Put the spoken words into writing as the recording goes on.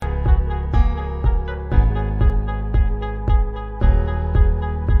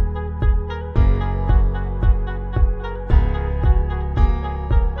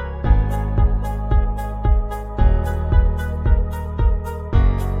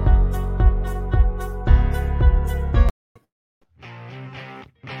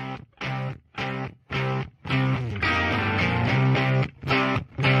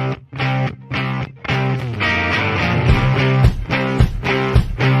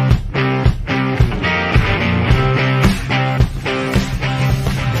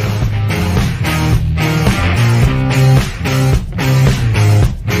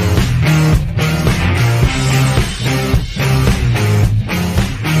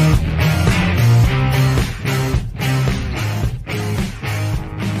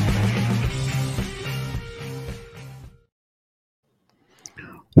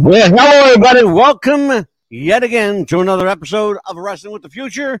Well, hello, everybody. Welcome yet again to another episode of Wrestling with the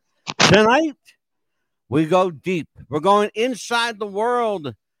Future. Tonight, we go deep. We're going inside the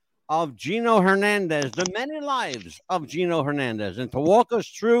world of Gino Hernandez, the many lives of Gino Hernandez. And to walk us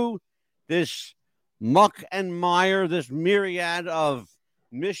through this muck and mire, this myriad of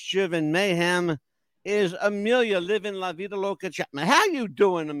mischief and mayhem is Amelia, living La Vida Loca Chapman. How you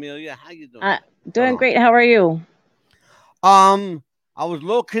doing, Amelia? How you doing? Doing great. How are you? I was a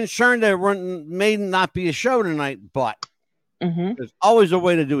little concerned there may not be a show tonight, but there's always a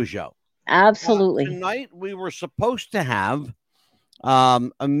way to do a show. Absolutely. Tonight we were supposed to have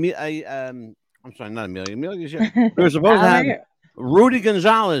I'm sorry, not Amelia. Amelia's here. We were supposed to have Rudy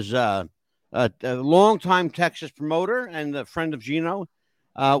Gonzalez, a longtime Texas promoter and a friend of Gino.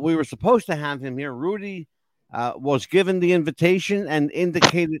 We were supposed to have him here. Rudy was given the invitation and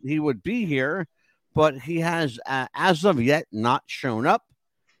indicated he would be here, but he has, as of yet, not shown up.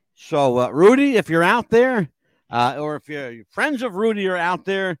 So, Rudy, if you're out there, or if your friends of Rudy are out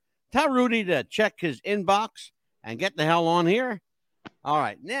there, tell Rudy to check his inbox and get the hell on here. All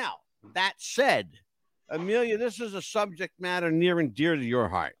right. Now, that said, Amelia, this is a subject matter near and dear to your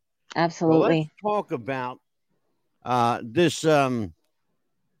heart. Absolutely. So let's talk about this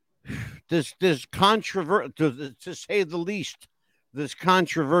controversial, to say the least, this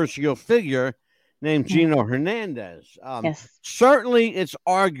controversial figure named Gino Hernandez. Yes. Certainly, it's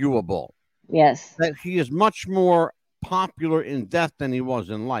arguable. Yes. That he is much more popular in death than he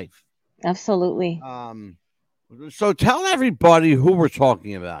was in life. Absolutely. So tell everybody who we're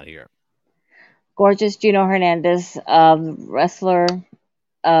talking about here. Gorgeous Gino Hernandez, wrestler,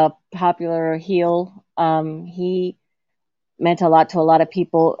 popular heel. He meant a lot to a lot of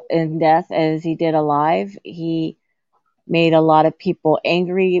people in death as he did alive. He made a lot of people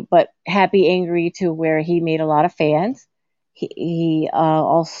angry, but happy angry to where he made a lot of fans. He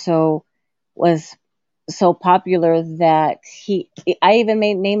also was so popular that I even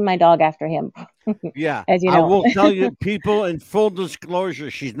named my dog after him. Yeah, as you know. I will tell you, people, in full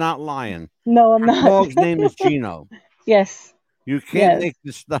disclosure, she's not lying. No, I'm not. Her dog's name is Gino. Yes. You can't make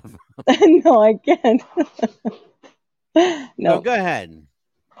this stuff up. No, I can't. No. So go ahead.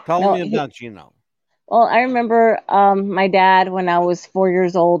 Tell me about Gino. Well, I remember my dad when I was 4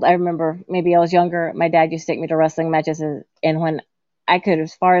 years old. I remember, maybe I was younger, my dad used to take me to wrestling matches. And when I could,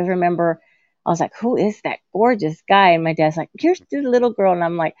 as far as remember, I was like, who is that gorgeous guy? And my dad's like, here's the little girl. And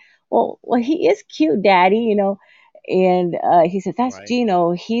I'm like, well, he is cute, Daddy, you know. And he said, that's right.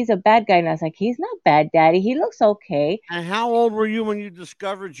 Gino. He's a bad guy. And I was like, he's not bad, Daddy. He looks okay. And how old were you when you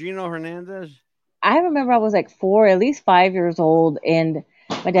discovered Gino Hernandez? I remember I was like 4, at least 5 years old. And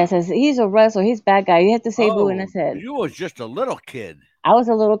my dad says, he's a wrestler. He's a bad guy. You have to say boo. And I said, you was just a little kid. I was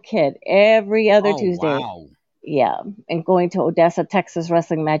a little kid every other Tuesday. Wow. Yeah. And going to Odessa, Texas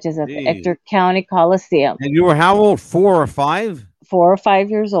wrestling matches at the Ector County Coliseum. And you were how old? 4 or 5? 4 or 5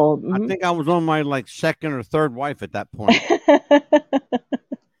 years old. Mm-hmm. I think I was on my second or third wife at that point.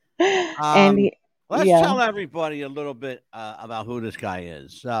 Let's tell everybody a little bit about who this guy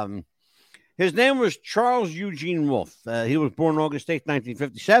is. His name was Charles Eugene Wolfe. He was born August 8,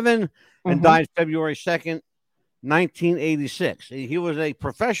 1957, and died February 2nd, 1986. He was a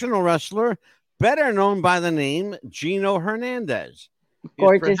professional wrestler, better known by the name Gino Hernandez.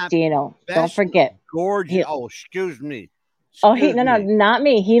 Gorgeous Gino. Don't forget. Gorgeous. Excuse me. Not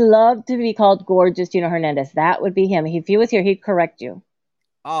me. He loved to be called Gorgeous Gino Hernandez. That would be him. If he was here, he'd correct you.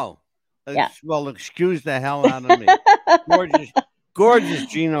 Oh. Yeah. Well, excuse the hell out of me. Gorgeous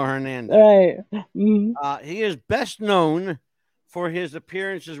Gino Hernandez. Right. Mm-hmm. He is best known for his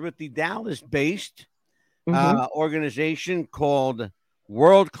appearances with the Dallas-based organization called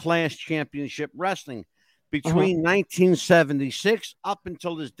World Class Championship Wrestling between 1976 up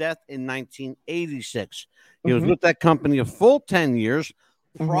until his death in 1986. He was with that company a full 10 years.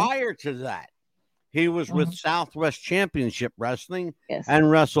 Prior to that, he was with Southwest Championship Wrestling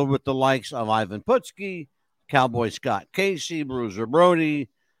and wrestled with the likes of Ivan Putski, Cowboy Scott Casey, Bruiser Brody,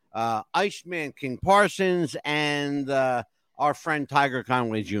 Iceman King Parsons, and our friend Tiger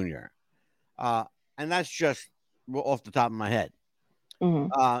Conway Jr. And that's just off the top of my head. In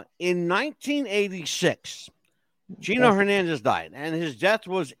 1986, Gino Hernandez died, and his death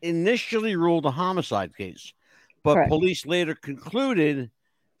was initially ruled a homicide case. But police later concluded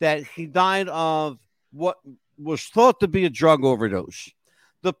that he died of what was thought to be a drug overdose.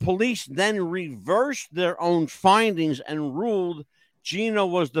 The police then reversed their own findings and ruled Gino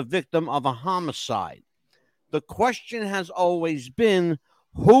was the victim of a homicide. The question has always been,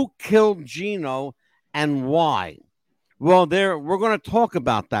 who killed Gino and why? Well, we're going to talk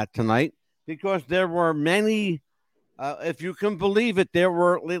about that tonight because there were many If you can believe it, there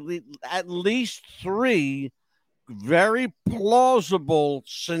were at least three very plausible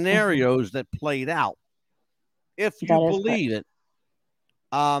scenarios that played out. If you That is correct. believe it,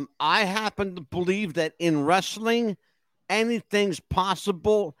 I happen to believe that in wrestling, anything's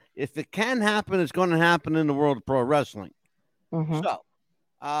possible. If it can happen, it's going to happen in the world of pro wrestling. Mm-hmm. So,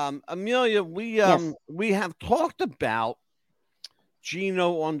 Amelia, Yes. we have talked about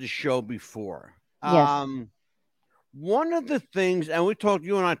Gino on the show before. Yes. One of the things, and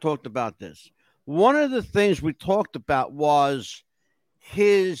you and I talked about this. One of the things we talked about was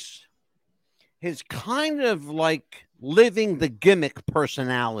his kind of like living the gimmick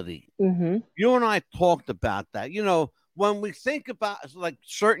personality. Mm-hmm. You and I talked about that. You know, when we think about like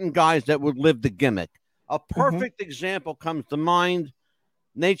certain guys that would live the gimmick, a perfect example comes to mind: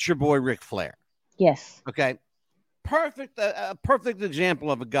 Nature Boy Ric Flair. Yes. Okay, a perfect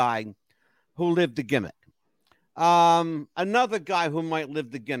example of a guy who lived the gimmick. Another guy who might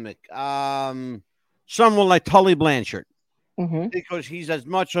live the gimmick. Someone like Tully Blanchard, because he's as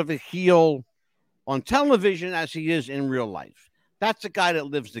much of a heel on television as he is in real life. That's a guy that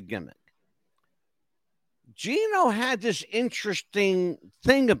lives the gimmick. Gino had this interesting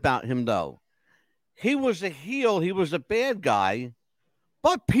thing about him, though. He was a heel, he was a bad guy,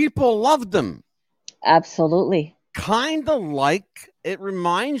 but people loved him. Absolutely. Kind of like, it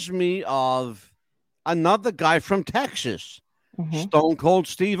reminds me of another guy from Texas, Stone Cold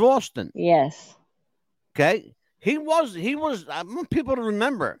Steve Austin. Yes. Okay. He was, I want people to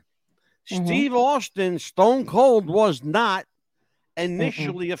remember, Steve Austin, Stone Cold, was not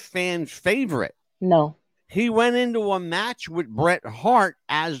initially a fan favorite. No. He went into a match with Bret Hart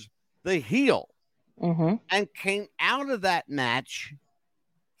as the heel and came out of that match,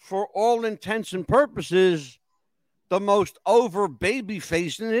 for all intents and purposes, the most over baby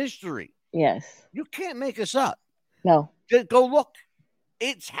face in history. Yes. You can't make us up. No. Just go look.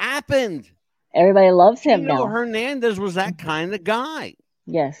 It's happened. Everybody loves him Gino now. Hernandez was that kind of guy.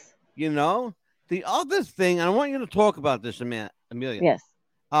 Yes. You know, the other thing, and I want you to talk about this, Amelia. Yes.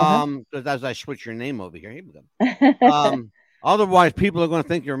 Because as I switch your name over here we go. Otherwise, people are going to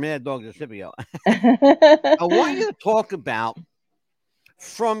think you're Mad Dog Scipio. I want you to talk about,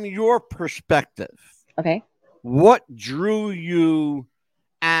 from your perspective, okay, what drew you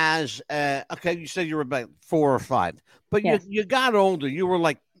as okay, you said you were about 4 or 5, but you got older. You were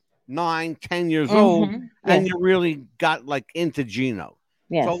like 9, 10 years old, and you really got like into Gino.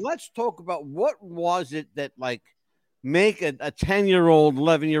 Yes. So let's talk about, what was it that like make a 10-year-old,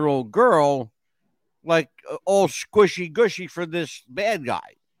 11-year-old girl like all squishy gushy for this bad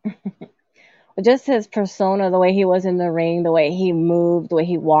guy? Just his persona, the way he was in the ring, the way he moved, the way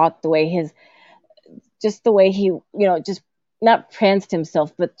he walked, the way the way he, just not pranced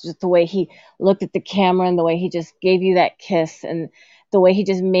himself, but just the way he looked at the camera, and the way he just gave you that kiss, and the way he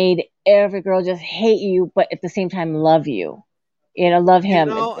just made every girl just hate you, but at the same time love you. Love him.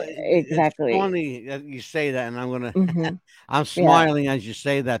 Exactly. It's funny that you say that, and I'm gonna I'm smiling as you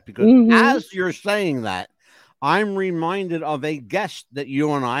say that, because as you're saying that, I'm reminded of a guest that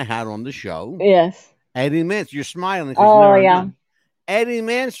you and I had on the show. Yes. Eddie Mansfield. You're smiling. Oh, yeah. Eddie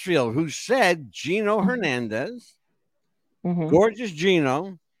Mansfield, who said Gino Hernandez, gorgeous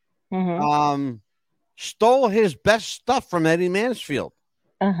Gino, stole his best stuff from Eddie Mansfield.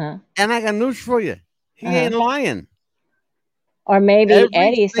 And I got news for you. He ain't lying. Or maybe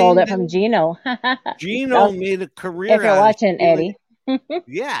Eddie sold it from Gino. Gino made a career. If you're watching Eddie.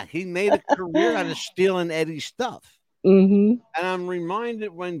 Yeah, he made a career out of stealing Eddie's stuff. And I'm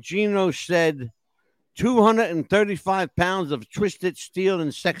reminded when Gino said 235 pounds of twisted steel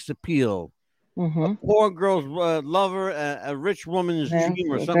and sex appeal. A poor girl's lover, a rich woman's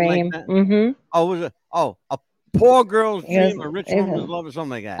dream, or something like that. A poor girl's dream, a rich woman's love, or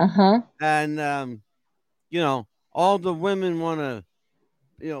something like that. And all the women want to,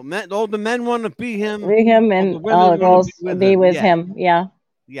 all the men want to be him. And all the girls be with him. Yeah.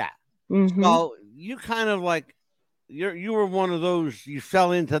 Yeah. So you kind of like, you were one of those, you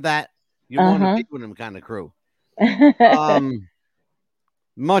fell into that, you want to be with him kind of crew.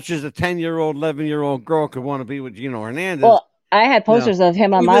 Much as a 10-year-old, 11-year-old girl could want to be with Gino Hernandez. Well, I had posters of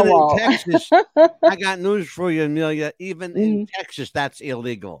him on my wall. In Texas, I got news for you, Amelia. Even in Texas, that's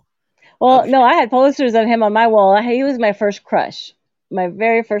illegal. Well, no, I had posters of him on my wall. He was my first crush, my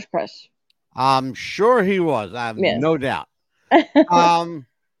very first crush. I'm sure he was. I have no doubt.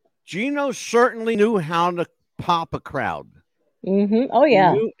 Gino certainly knew how to pop a crowd. Oh,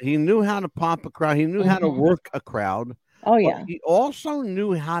 yeah. He knew how to pop a crowd. He knew how to work a crowd. Oh, yeah. He also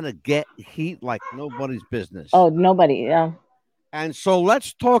knew how to get heat like nobody's business. Oh, nobody, yeah. And so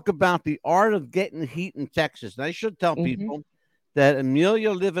let's talk about the art of getting heat in Texas. And I should tell Mhm. people that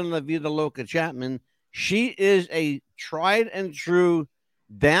Amelia Living La Vida Loca Chapman, she is a tried and true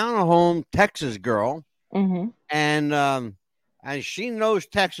down home Texas girl, Mhm. and she knows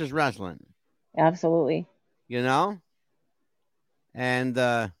Texas wrestling, Absolutely. you know. And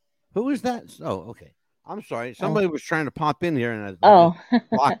who is that? Oh, okay. I'm sorry. Oh. Somebody was trying to pop in here, and I just Oh.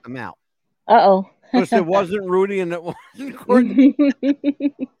 blocked them out Uh-oh. because it wasn't Rudy and it wasn't Courtney.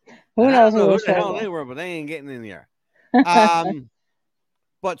 Who And I knows don't who know who was the hell showing they up? were, but they ain't getting in here. Um,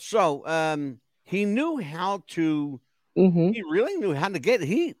 but so he knew how to. Mhm. He really knew how to get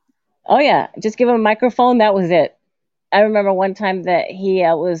heat. Oh yeah, just give him a microphone. That was it. I remember one time that he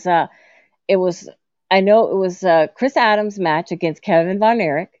was. It was. I know it was Chris Adams' match against Kevin Von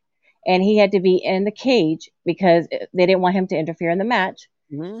Erich, and he had to be in the cage because they didn't want him to interfere in the match.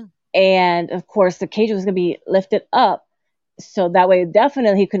 Mm-hmm. And of course, the cage was going to be lifted up, so that way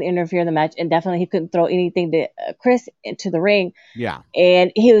definitely he couldn't interfere in the match, and definitely he couldn't throw anything to Chris into the ring. Yeah.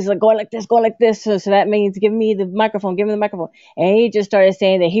 And he was like going like this, going like this. So that means give me the microphone, give me the microphone. And he just started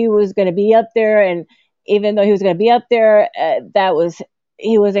saying that he was going to be up there, and even though he was going to be up there, that was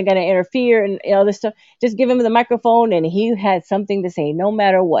he wasn't going to interfere and all this stuff. Just give him the microphone, and he had something to say, no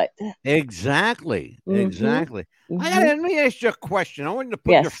matter what. Exactly. Mhm. Exactly. Mhm. Let me ask you a question. I want you to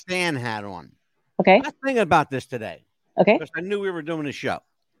put your Yes. fan hat on. I Okay. was thinking about this today Okay. because I knew we were doing a show.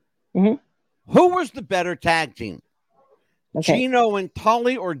 Mhm. Who was the better tag team? Okay. Gino and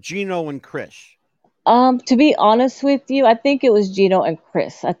Tully or Gino and Chris? To be honest with you, I think it was Gino and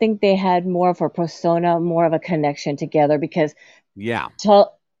Chris. I think they had more of a persona, more of a connection together because Yeah.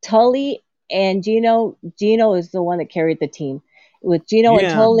 Tully and Gino is the one that carried the team. With Gino and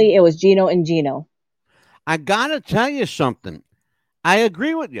Yeah. Tully, it was Gino and Gino. I got to tell you something. I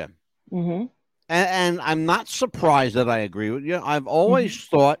agree with you. Mhm. And I'm not surprised that I agree with you. I've always Mhm.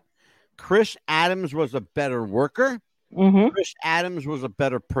 thought Chris Adams was a better worker. Mhm. Chris Adams was a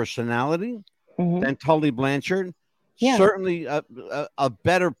better personality Mhm. than Tully Blanchard. Yeah. Certainly a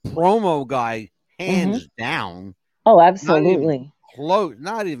better promo guy, Mhm. hands down. Oh, Not even absolutely. close.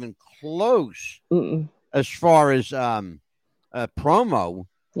 Not even close Mm-mm. as far as promo.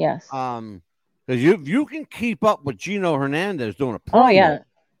 Yes. Because you can keep up with Gino Hernandez doing a Oh promo, yeah.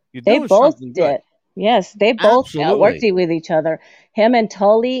 you're They doing both something good. did. Yes, they both worked Absolutely. with each other. Him and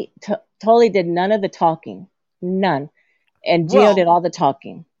Tully did none of the talking. None. And Gino Well, did all the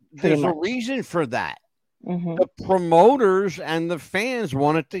talking, pretty there's a much. reason for that. Mhm. The promoters and the fans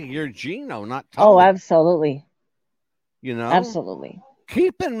wanted to hear Gino, not Oh, Tully. absolutely. You know, Absolutely.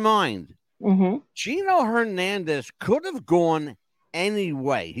 keep in mind, Mhm. Gino Hernandez could have gone any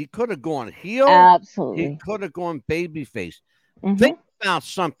way. He could have gone heel. He Absolutely. could have gone babyface. Think Mhm. about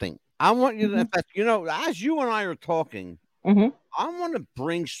something. I want you to, in Mhm. fact, as you and I are talking, Mhm. I want to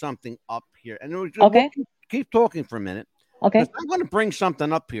bring something up here, and we'll Okay. keep talking for a minute because Okay. I'm going to bring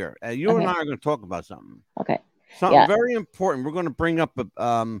something up here. You and I Okay. are going to talk about something, Okay. something Yeah. very important. We're going to bring up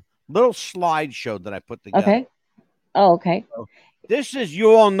a little slideshow that I put together. Okay. Oh, okay. So this is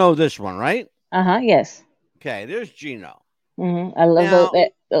you all know this one, right? Uh-huh. Yes. Okay, there's Gino. I love Now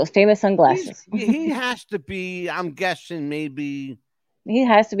those famous sunglasses. he has to be. I'm guessing He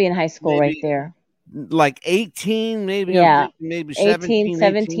has to be in high school right maybe there. like 18. Maybe I'm Yeah. thinking maybe 18, 17,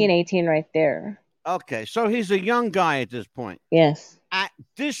 17, 18. 18 right there. Okay, so he's a young guy at this point. Yes. At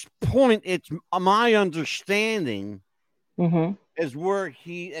this point, it's my understanding Mhm. is where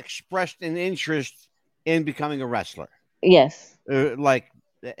he expressed an interest in becoming a wrestler, Yes. like,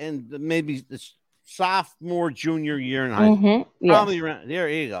 and maybe the sophomore, junior year in high school. Mhm. Probably Yes. around there.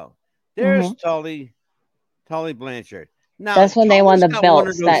 You go. There's Mhm. Tully Blanchard. Now That's when they won Tully's the got one of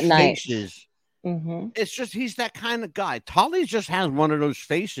belts those that night. faces. Mhm. It's just he's that kind of guy. Tully just has one of those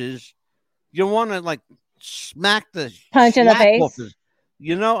faces. You want to like smack the Punch in the slap off face. his.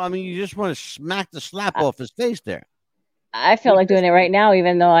 I mean, you just want to smack the slap I, off his face there. I feel He like doing just it right now,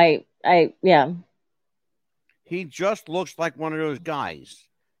 even though yeah, he just looks like one of those guys.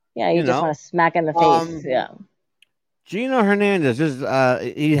 yeah. You You just know, want to smack in the face. um, Yeah. Gino Hernandez is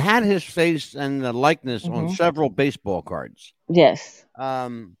he had his face and the likeness on Mhm. several baseball cards. Yes.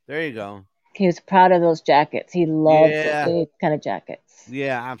 There you go. He was proud of those jackets. He loved Yeah, those kind of jackets.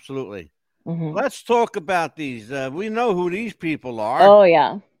 yeah, absolutely. Mhm. Let's talk about these. We know who these people are. Oh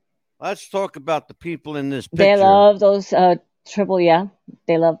yeah. Let's talk about the people in this They picture. love those triple. Yeah.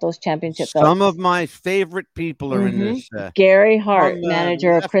 They love those championship Some of belts. my favorite people are in this. Gary From Hart,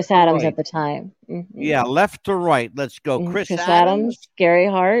 manager of left Chris to Adams right. at the time. Yeah, left to right. Let's go. Chris Chris Adams, Adams, Gary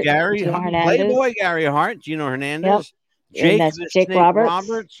Hart, Gary Gino Hart, Playboy Hernandez. Gary Hart, Gino Yep. Hernandez, And Jake that's the Jake Snake Roberts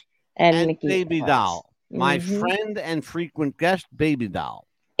Roberts, and and Mickey Baby Roberts. Doll. My Mm-hmm. friend and frequent guest, Baby Doll.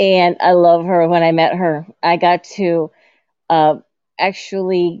 And I love her. When I met her, I got to uh,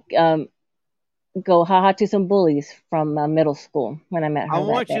 actually go haha to some bullies from middle school when I met I her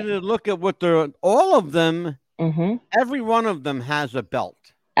that want you day. to look at what they're, all of them, Mm-hmm. every one of them has a belt.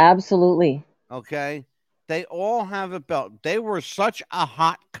 Absolutely. Okay. They all have a belt. They were such a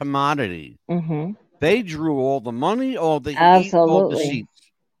hot commodity. Mm-hmm. They drew all the money, all the heat, all the Absolutely.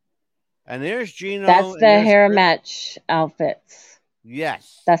 seats. And there's Gino That's and the there's hair Chris. match outfits.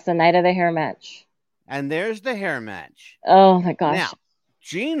 Yes. That's the night of the hair match. And there's the hair match. Oh my Now, gosh.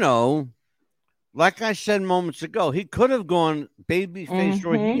 Gino, like I said moments ago, he could have gone baby face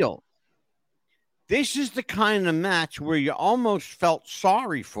or Mm-hmm. heel. This is the kind of match where you almost felt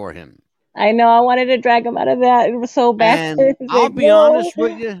sorry for him. I know. I wanted to drag him out of that. It was so bad. And It's I'll like, be no. honest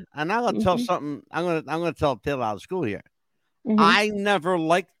with you, and I'm gonna tell Mm-hmm. something. I'm gonna tell a tale out of school here. Mm-hmm. I never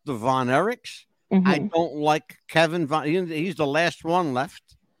liked the Von Erichs. I Mm-hmm. don't like Kevin Von. He's the last one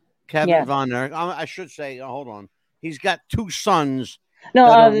left. Kevin Yeah. Von Erich. I should say. Hold on. He's got two sons No,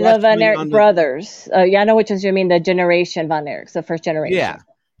 that are the Van wrestling Erck under. brothers. Yeah, I know which is you mean the generation Van Ericks, the first Yeah, generation.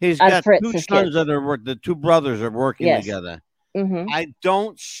 he's got two Fritz's sons kids. that are the two brothers are working Yes. together. Mm-hmm. I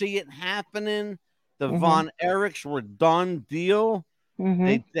don't see it happening. The Mm-hmm. Von Erichs were done deal.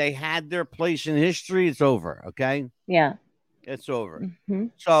 Mm-hmm. They had their place in history. It's over. Okay, Yeah. it's over. Mm-hmm.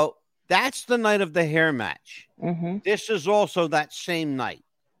 So that's the night of the hair match. Mm-hmm. This is also that same night.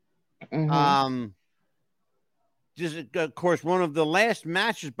 Mm-hmm. This is, of course, one of the last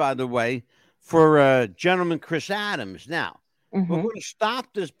matches, by the way, for gentleman Chris Adams. Now, we're Mm-hmm. going to stop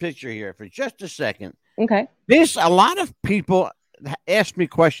this picture here for just a second. Okay. A lot of people ask me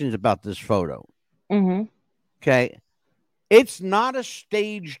questions about this photo. Mm-hmm. Okay. It's not a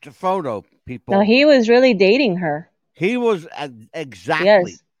staged photo, people. No, he was really dating her. He was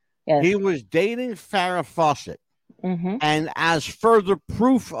exactly. Yes. Yes. He was dating Farrah Fawcett. Mm-hmm. And as further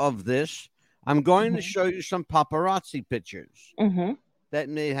proof of this, I'm going to Mm-hmm. show you some paparazzi pictures Mm-hmm. that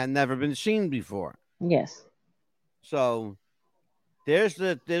may have never been seen before. Yes. So there's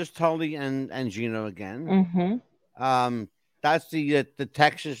Tully and Gino again. Mm-hmm. That's the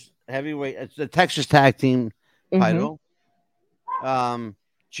Texas heavyweight. It's the Texas tag team title.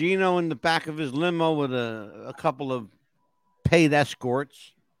 Gino in the back of his limo with a couple of paid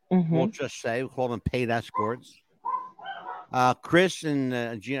escorts. Mm-hmm. We'll just say we call them paid escorts. Chris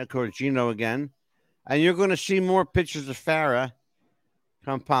and Gino, of course, Gino again, and you're going to see more pictures of Farrah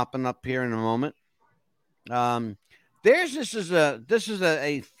come popping up here in a moment. This is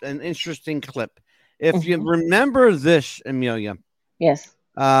an interesting clip. If you remember this, Amelia, yes,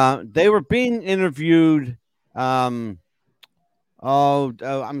 they were being interviewed. I'm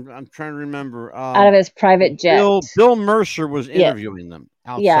trying to remember. Out of his private jet. Bill Mercer was interviewing them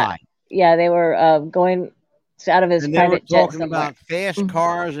outside. Yeah, they were going out of his and private jet. They were talking about fast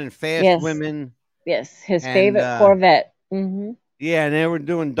cars and fast women. Yes, his favorite Corvette. Mm-hmm. Yeah, and they were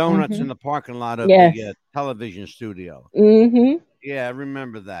doing donuts in the parking lot of the television studio. Mm-hmm. Yeah, I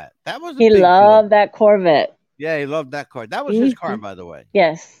remember that. That was he loved that Corvette. Yeah, he loved that car. That was his car, by the way.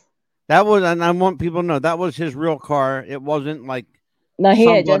 Yes. That was, and I want people to know that was his real car. It wasn't like he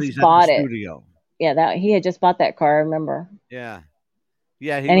had just bought it. Studio. Yeah, he had just bought that car. I remember. Yeah,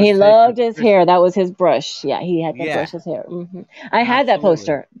 yeah, he loved his hair. That was his brush. Yeah, he had to brush his hair. Mm-hmm. I had that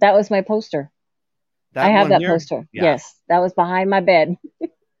poster. That was my poster. I have that poster. Yeah. Yes, that was behind my bed.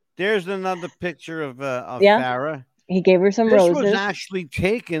 There's another picture of Farrah. He gave her some roses. This was actually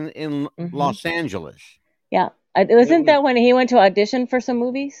taken in Los Angeles. Yeah, wasn't that when he went to audition for some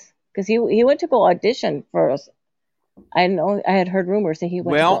movies? Because he went to go audition for us. I know I had heard rumors that he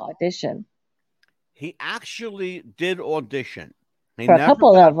went to go audition. He actually did audition for a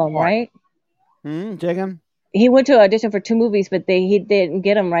couple of them, right? Jacob? He went to audition for 2 movies, but he didn't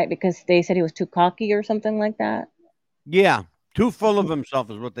get them right because they said he was too cocky or something like that. Yeah, too full of himself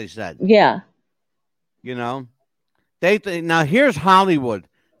is what they said. Yeah, you know, now here's Hollywood.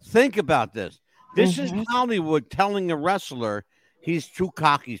 Think about this. This is Hollywood telling a wrestler he's too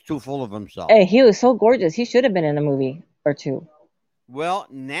cocky, he's too full of himself. Hey, he was so gorgeous. He should have been in a movie or 2. Well,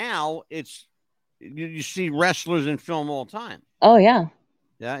 now it's you see wrestlers in film all the time. Oh yeah.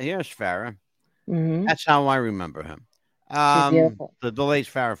 Yeah, here's Farrah. Mm-hmm. That's how I remember him. The late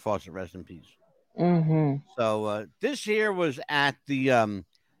Farrah Fawcett, rest in peace. Mm-hmm. So this here was at the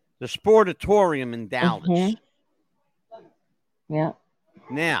Sportatorium in Dallas. Mm-hmm. Yeah.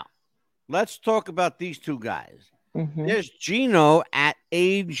 Now, let's talk about these 2 guys. Mm-hmm. There's Gino at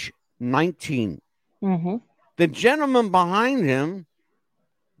age 19. Mm-hmm. The gentleman behind him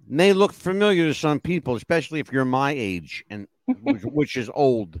may look familiar to some people, especially if you're my age, and which is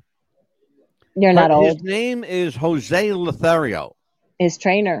old. You're not His old. name is Jose Lothario. His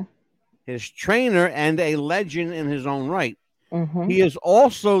trainer. His trainer and a legend in his own right. Mm-hmm. He is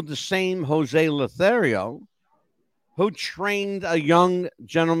also the same Jose Lothario who trained a young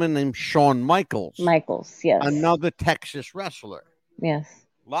gentleman named Shawn Michaels, Michaels, yes. another Texas wrestler. Yes.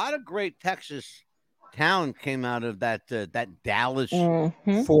 A lot of great Texas talent came out of that Dallas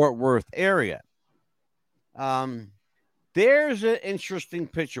Mm-hmm. Fort Worth area. There's an interesting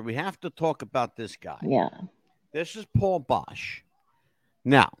picture. We have to talk about this guy. Yeah. This is Paul Bosch.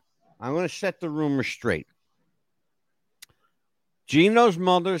 Now, I'm going to set the rumor straight. Gino's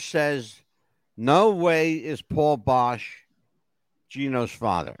mother says, no way is Paul Bosch Gino's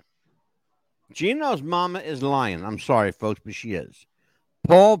father. Gino's mama is lying. I'm sorry, folks, but she is.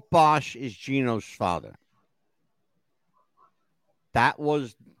 Paul Bosch is Gino's father.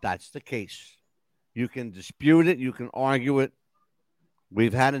 That's the case. You can dispute it. You can argue it.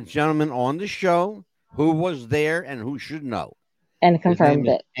 We've had a gentleman on the show who was there and who should know. And His name confirmed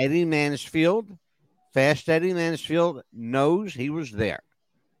is it. Eddie Mansfield. Fast Eddie Mansfield knows he was there.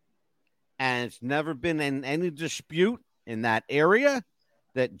 And it's never been in any dispute in that area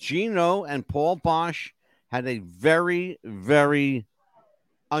that Gino and Paul Bosch had a very, very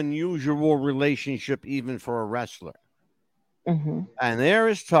unusual relationship, even for a wrestler. Mm-hmm. And there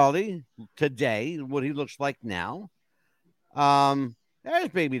is Tully today, what he looks like now. There's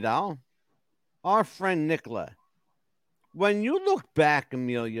Baby Doll, our friend Nicola. When you look back,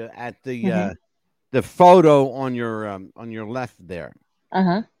 Amelia, at the photo on your left there,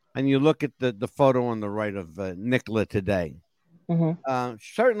 Uh-huh. and you look at the photo on the right of Nicola today,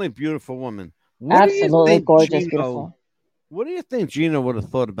 certainly beautiful woman. What do you Absolutely think, gorgeous, Gino? beautiful. What do you think Gino would have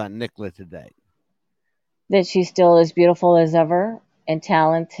thought about Nicola today? That she's still as beautiful as ever and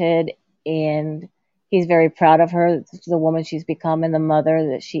talented, and he's very proud of her, the woman she's become and the mother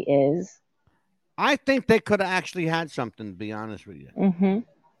that she is. I think they could have actually had something, to be honest with you. Mm-hmm.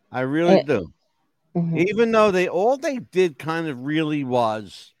 I really do. Mm-hmm. Even though all they did kind of really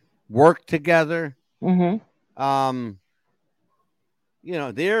was work together. Mm-hmm.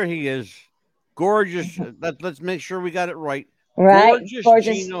 There he is. Gorgeous. Mm-hmm. Let's make sure we got it right. Right? Gorgeous,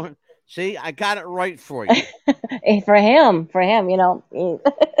 Gorgeous. Gino. See, I got it right for you. For him,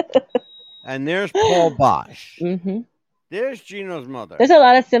 And there's Paul Bosch. Mm-hmm. There's Gino's mother. There's a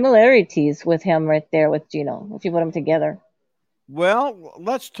lot of similarities with him right there with Gino, if you put them together. Well,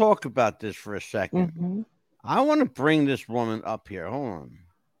 let's talk about this for a second. Mm-hmm. I want to bring this woman up here. Hold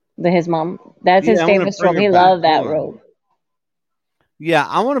on. His mom. That's his famous robe. He back. loved that robe. Yeah,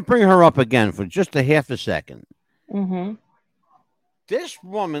 I want to bring her up again for just a half a second. Mm-hmm. This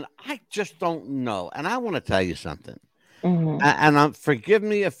woman, I just don't know, and I want to tell you something. Mm-hmm. And forgive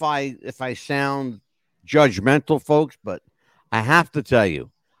me if I sound judgmental, folks, but I have to tell you,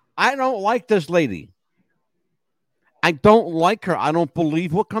 I don't like this lady. I don't like her. I don't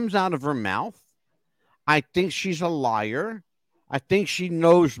believe what comes out of her mouth. I think she's a liar. I think she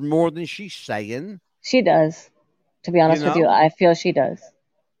knows more than she's saying. She does. To be honest with you, I feel she does.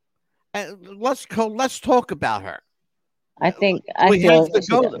 Let's talk about her. I feel have to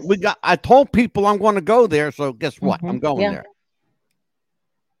go. I told people I'm going to go there, so guess what? Mm-hmm. I'm going there.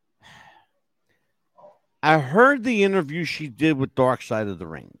 I heard the interview she did with Dark Side of the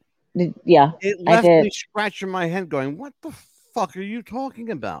Ring. Yeah, it left me scratching my head, going, "What the fuck are you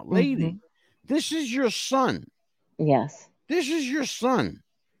talking about, lady? Mm-hmm. This is your son. Yes, this is your son.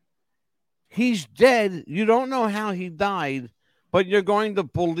 He's dead. You don't know how he died, but you're going to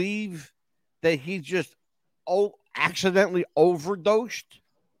believe that he just accidentally overdosed.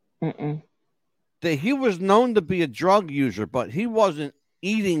 Mm-mm. That he was known to be a drug user, but he wasn't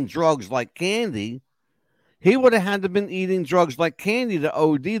eating drugs like candy. He would have had to been eating drugs like candy to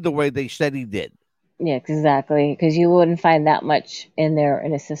OD the way they said he did. Yeah, exactly. Because you wouldn't find that much in there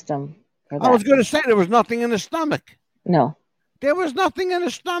in a system for that. I was going to say there was nothing in his stomach. No. There was nothing in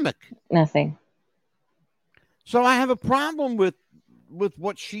his stomach. Nothing. So I have a problem with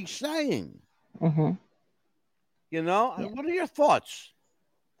what she's saying. Mm-hmm. What are your thoughts?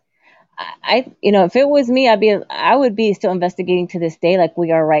 If it was me, I would be still investigating to this day, like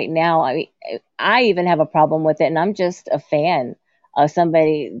we are right now. I mean, I even have a problem with it, and I'm just a fan of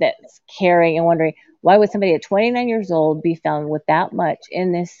somebody that's caring and wondering why would somebody at 29 years old be found with that much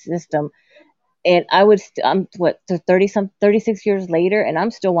in this system. And I'm 36 years later, and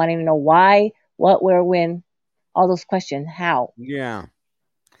I'm still wanting to know why, what, where, when, all those questions, how. Yeah.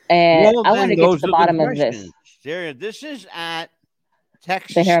 And I want to get to the bottom of this. This is at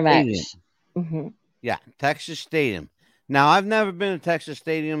Texas the hair Stadium. match. Mm-hmm. Yeah, Texas Stadium. Now, I've never been to Texas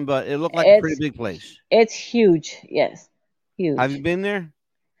Stadium, but it looked like a pretty big place. It's huge. Yes, huge. Have you been there?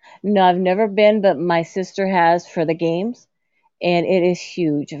 No, I've never been, but my sister has for the games, and it is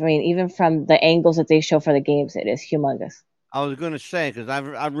huge. I mean, even from the angles that they show for the games, it is humongous. I was going to say because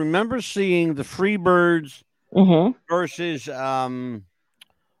I remember seeing the Freebirds Mhm. versus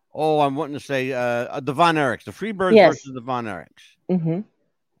oh, I wanted to say the Von Erichs, the Freebirds Yes. versus the Von Erichs, Mhm.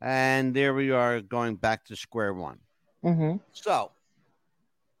 and there we are going back to square one. Mhm. So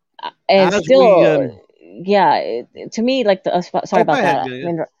And as we still, yeah, to me, like sorry oh, go about ahead, that. I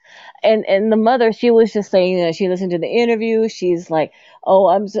mean, and the mother, she was just saying that she listened to the interview. She's like, "Oh,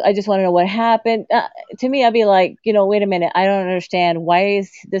 I just want to know what happened." To me, I'd be like, wait a minute, I don't understand. Why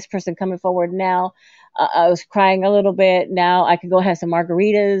is this person coming forward now? I was crying a little bit. Now I could go have some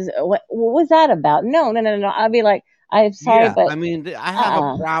margaritas. What was that about? No, no, no, no. I'd be like, I'm sorry, yeah. but I mean, I have a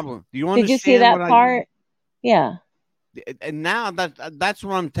uh-uh. problem. Do you Did you see understand what that I? part? Yeah. And now that's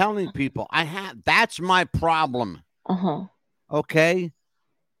what I'm telling people. That's my problem. Uh huh. Okay,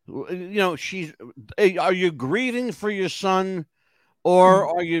 she's. Are you grieving for your son, or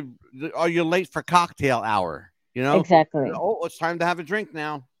are you late for cocktail hour? Exactly. Oh, it's time to have a drink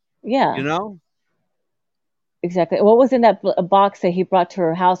now. You Yeah. know. Exactly. What was in that box that he brought to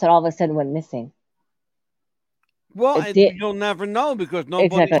her house that all of a sudden went missing? Well, It did. you'll never know because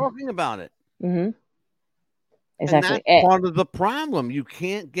nobody's Exactly. talking about it, Mhm. and Exactly. that's part of the problem. You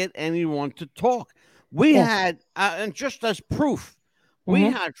can't get anyone to talk. We Yes. had, and just as proof, we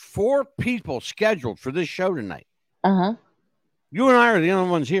Mhm. had 4 people scheduled for this show tonight. Uh huh. You and I are the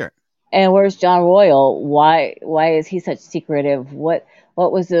only ones here. And where's John Royal? Why is he such secretive? What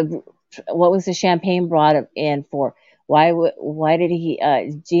was the champagne brought him in for? Why did he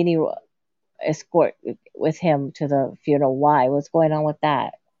Jeannie escort with him to the funeral? Why? What's going on with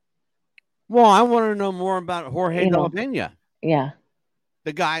that? Well, I want to know more about Jorge You de la know. Pena, Yeah.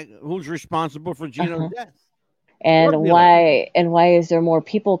 the guy who's responsible for Uh Gino's huh. death, drug And dealer. why is there more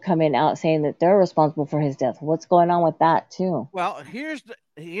people coming out saying that they're responsible for his death? What's going on with that too? Well, here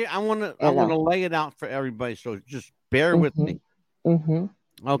I want to You know. lay it out for everybody. So just bear with Mhm. me. Mhm.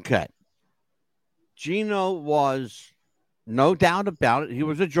 Okay, Gino was no doubt about it. He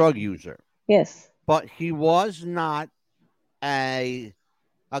was a drug user, Yes. but he was not a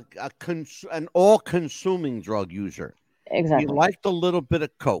an all-consuming drug user. He Exactly. liked a little bit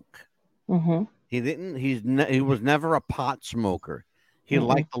of coke. Mhm. He didn't. He was never a pot smoker. He Mhm.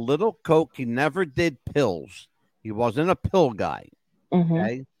 liked a little coke. He never did pills. He wasn't a pill guy. Mhm.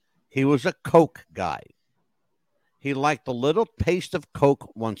 Okay, he was a coke guy. He liked a little taste of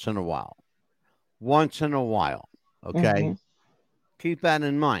coke once in a while. Once in a while. Okay, Mhm. keep that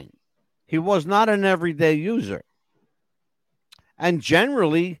in mind. He was not an everyday user, and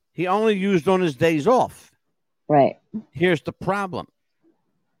generally, he only used on his days off. Right. Here's the problem: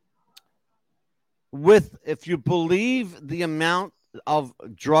 with if you believe the amount of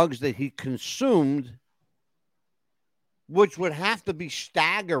drugs that he consumed, which would have to be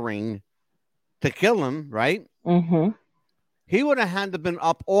staggering to kill him, right? Mhm. He would have had to been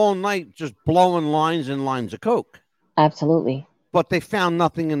up all night just blowing lines and lines of coke. Absolutely. But they found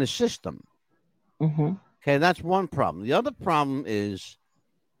nothing in the system. Mhm. Okay, that's one problem. The other problem is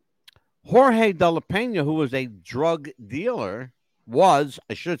Jorge de la Pena, who was a drug dealer,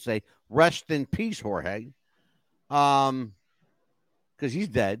 I should say, rest in peace, Jorge, because he's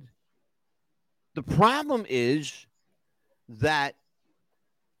dead. The problem is that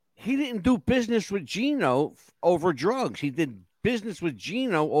he didn't do business with Gino over drugs. He did business with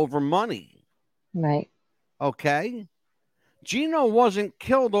Gino over money. Right. Okay? Gino wasn't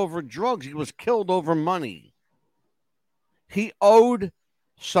killed over drugs, he was killed over money. He owed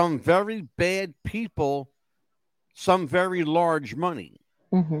some very bad people some very large money.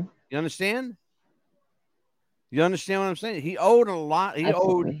 Mhm. You understand? You understand what I'm saying? He owed a lot. He owed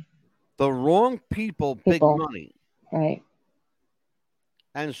Absolutely. the wrong people big People. money. Right.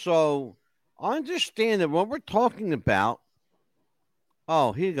 And so understand that what we're talking about.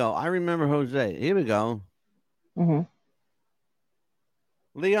 Oh, here you go. I remember Jose. Here we go. Mhm.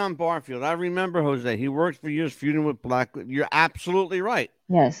 Leon Barfield. I remember Jose. He worked for years feuding with Black. You're absolutely right.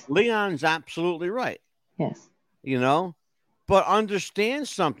 Yes. Leon's absolutely right. Yes. You know, but understand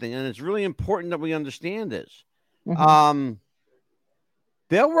something, and it's really important that we understand this. Mhm. Um,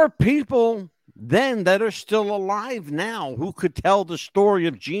 there were people then that are still alive now who could tell the story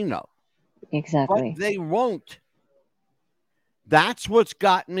of Gino, but Exactly. they won't. That's what's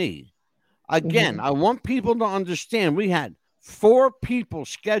got me. Again, Mhm. I want people to understand we had 4 people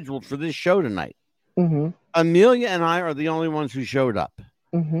scheduled for this show tonight. Mhm. Amelia and I are the only ones who showed up.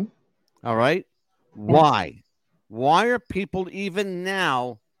 Mhm. All right. Yes. Why? Why are people even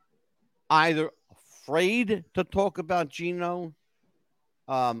now either afraid to talk about Gino,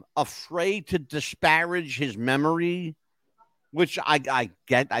 afraid to disparage his memory, which I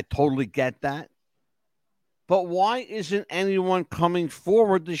get. I totally get that. But why isn't anyone coming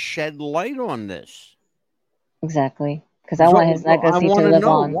forward to shed light on this? Exactly. Because I want his I legacy want to to live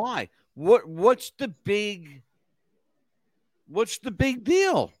know on. why. What's the big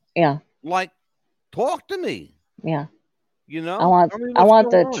deal? Yeah. Like, talk to me. Yeah. You I know, want tell me I what's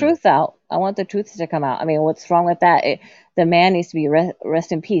want going the on. truth out. I want the truth to come out. I mean, what's wrong with that? The man needs to be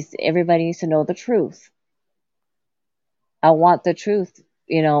rest in peace. Everybody needs to know the truth. I want the truth.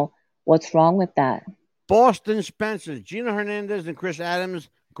 What's wrong with that? Boston Spencer, Gino Hernandez, and Chris Adams,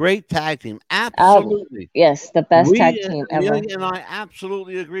 great tag team. Oh, Absolutely. yes, the best tag team ever. Amelia and I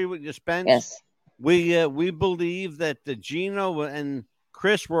absolutely agree with you, Spence. Yes. We believe that the Gino and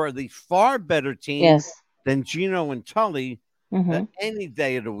Chris were the far better team Yes. than Gino and Tully Mm-hmm. any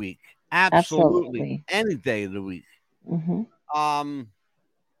day of the week. Absolutely, Absolutely. any day of the week. Mm-hmm.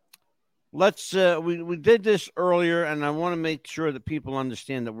 Let's we did this earlier, and I want to make sure that people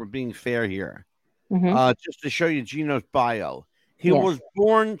understand that we're being fair here. Mm-hmm. Just to show you Gino's bio, he Yes. was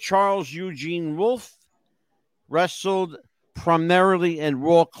born Charles Eugene Wolfe, wrestled primarily in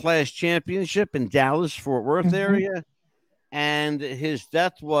Raw Class Championship in Dallas Fort Worth Mm-hmm. area, and his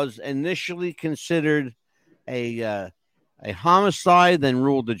death was initially considered a homicide, then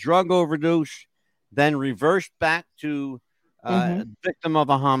ruled a drug overdose, then reversed back to Mm-hmm. victim of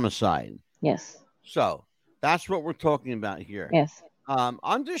a homicide. Yes. So that's what we're talking about here. Yes.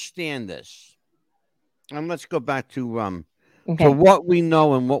 Understand this, and let's go back to Okay. what we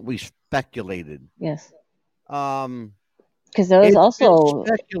know and what we speculated. Yes. Um, Because there was it's been also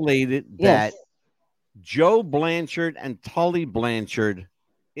speculated yes. that Joe Blanchard and Tully Blanchard,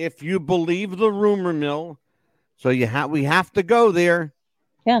 if you believe the rumor mill, so we have to go there.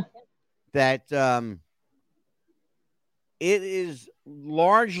 Yeah. That it is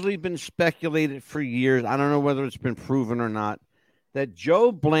largely been speculated for years. I don't know whether it's been proven or not that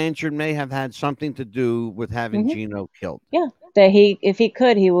Joe Blanchard may have had something to do with having Mm-hmm. Gino killed. Yeah. That if he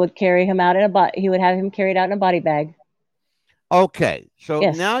could, he would carry him out he would have him carried out in a body bag. Okay, so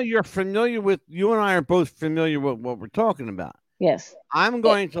Yes. now you and I are both familiar with what we're talking about. Yes. I'm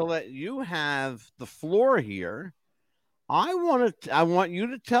going to let you have the floor here. I want you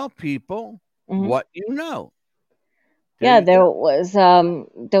to tell people what you know. Yeah, there was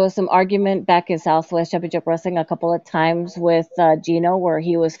some argument back in Southwest Championship Wrestling a couple of times with Gino, where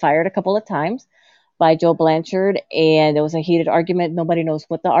he was fired a couple of times by Joe Blanchard, and there was a heated argument. Nobody knows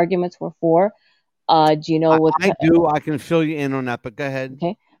what the arguments were for. Gino would. I do. I can fill you in on that, but go ahead.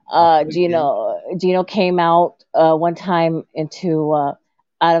 Okay. Gino came out one time into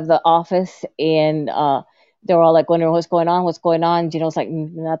out of the office, and they were all like wondering what's going on. What's going on? Gino's like,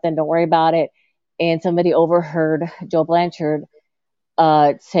 nothing. Don't worry about it. And somebody overheard Joe Blanchard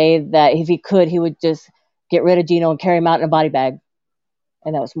say that if he could, he would just get rid of Gino and carry him out in a body bag,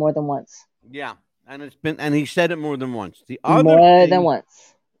 and that was more than once. Yeah, and he said it more than once. The other more than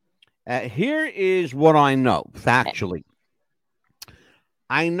once. Here is what I know factually.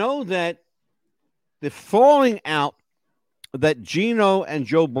 I know that the falling out that Gino and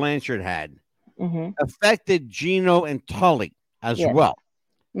Joe Blanchard had affected Gino and Tully as well.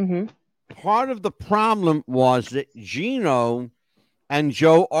 Mm-hmm. Part of the problem was that Gino and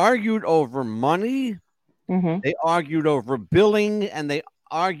Joe argued over money. Mm-hmm. They argued over billing, and they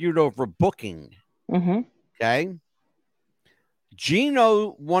argued over booking. Mm-hmm. Okay.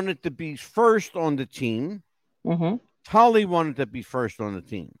 Gino wanted to be first on the team. Mm-hmm. Tully wanted to be first on the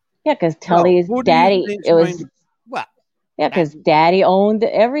team. Yeah, because Tully's daddy. It was well. Yeah, because Daddy owned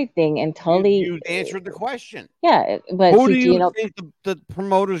everything, and Tully. You answered the question. Yeah, but who do you think the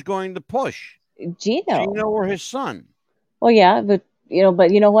promoter's going to push? Gino or his son? Well, yeah, but you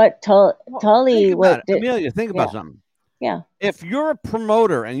know what? Tully. Amelia, think about something. Yeah. If you're a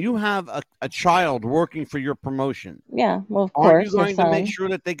promoter and you have a child working for your promotion, yeah, well, of course, are you going to make sure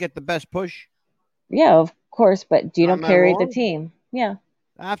that they get the best push? Yeah, of course, but Gino carried the team. Yeah.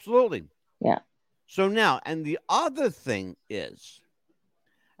 Absolutely. Yeah. So now, and the other thing is,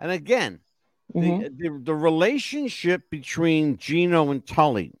 and again, the relationship between Gino and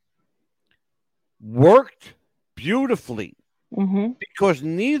Tully worked beautifully because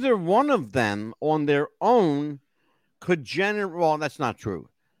neither one of them on their own could generate. Well, that's not true.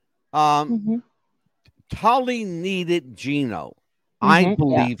 Tully needed Gino. I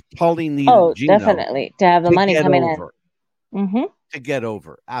believe Tully needed Gino. Definitely to have the money coming in. To get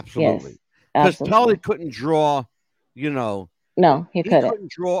over, absolutely. Because Tully couldn't draw, No, he couldn't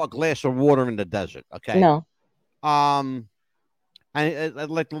draw a glass of water in the desert. Okay. No. And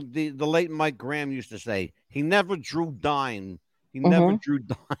like the late Mike Graham used to say, he never drew dime He never drew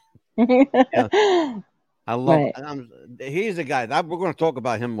yeah, I love. Right. He's a guy that we're going to talk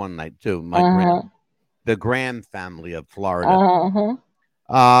about him one night too. Uh-huh. The Graham family of Florida.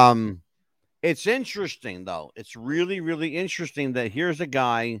 Uh-huh. It's interesting though. It's really, really interesting that here's a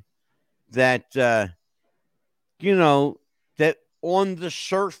guy that you know that on the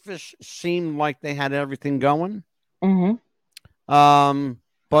surface seemed like they had everything going. Mhm.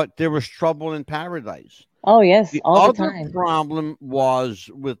 But there was trouble in paradise. Oh, yes, The all the other time. problem was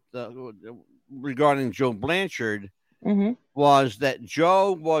with regarding Joe Blanchard Mhm. was that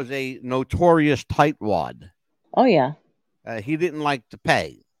Joe was a notorious tightwad. Oh, yeah. He didn't like to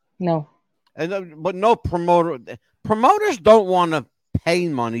pay, No. but no promoters don't want to pay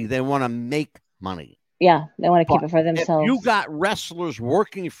money; they want to make money. Yeah, they want to keep But it for if you themselves. got wrestlers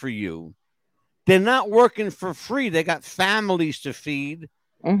working for you, they're not working for free. They got families to feed.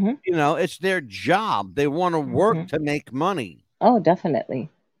 Mhm. It's their job. They want to work Mhm. to make money. Oh, definitely.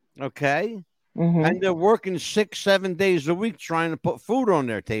 Okay. Mhm. And they're working 6, 7 days a week trying to put food on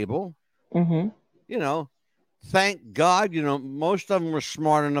their table. Mhm. You know, thank God, most of them were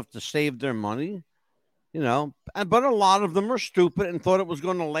smart enough to save their money, but a lot of them were stupid and thought it was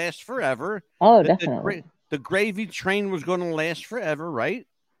going to last forever. Oh, The, definitely. the gravy train was going to last forever, right?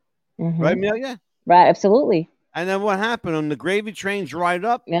 Right, Mhm. Amelia? Right, absolutely. And then what happened when the gravy train dried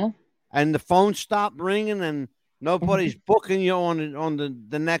up Yeah. and the phone stopped ringing and nobody's Mhm. booking you on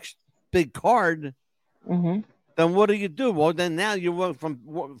the next big card? Mhm. Then what do? Well, then now you went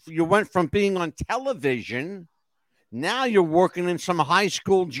from being on television. Now you're working in some high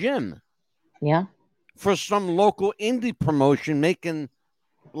school gym Yeah. for some local indie promotion, making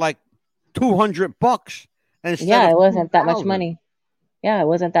like $200 instead Yeah, of it wasn't that much 2,000. money. Yeah, it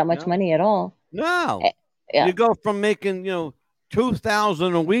wasn't that much No, money at all. no, Eh, yeah. you go from making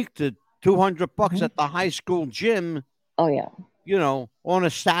 2,000 a week to $200 Mhm. at the high school gym. Oh, yeah. On a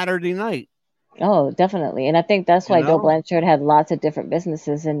Saturday night. Oh, definitely. And I think that's You why Joe know, Blanchard had lots of different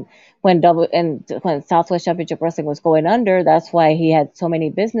businesses. And when Southwest Championship Wrestling was going under, that's why he had so many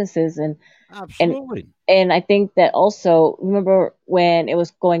businesses. And absolutely. and I think that also, remember when it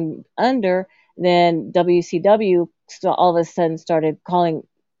was going under, then WCW all of a sudden started calling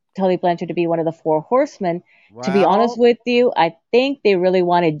Tully Blanchard to be one of the four horsemen. To be honest Well, with you, I think they really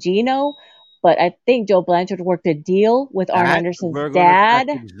wanted Gino, but I think Joe Blanchard worked a deal with Arn Anderson's that's dad,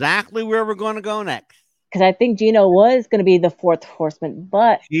 exactly where we're going to go next. because I think Gino was going to be the fourth horseman,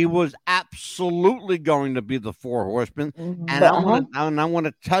 He was absolutely going to be the four horsemen, and but I want to and I want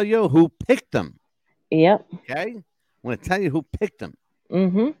to tell you who picked them. yep, Okay, I want to tell you who picked them.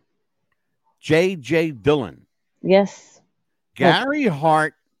 mhm, J.J. Dillon, yes, no, Gary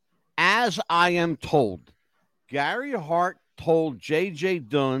Hart, as I am told. Gary Hart told J.J.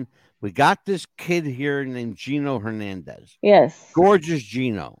 Dillon, "We got this kid here named Gino Hernandez, yes, gorgeous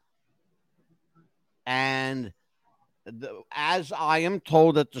Gino, and as I am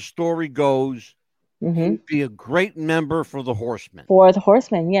told that the story goes, mhm, he'd be a great member for the Horsemen." fourth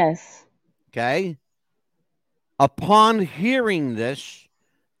horseman, yes, Okay. Upon hearing this,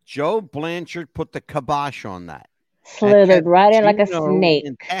 Joe Blanchard put the kibosh on that and slithered kept right in like a Gino snake.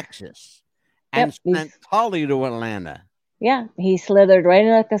 in Texas and Yep, sent Tully to Atlanta. he slithered right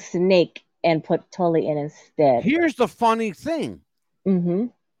in like a snake and put Tully in instead. Here's the funny thing. Mm-hmm.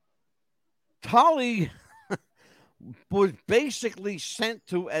 Tully was basically sent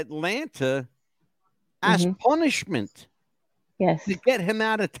to Atlanta as Mm-hmm. punishment Yes. to get him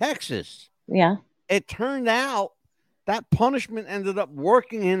out of Texas. Yeah. It turned out that punishment ended up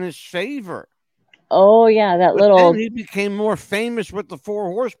working in his favor. Oh yeah, that But then little. he became more famous with the Four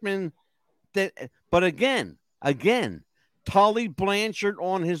Horsemen. But again, Tully Blanchard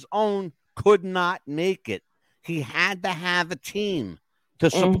on his own could not make it. He had to have a team to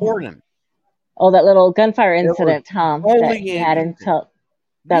support Mm-hmm. him. Oh, that little gunfire It was incident, Tom, that Ole he had in Anderson.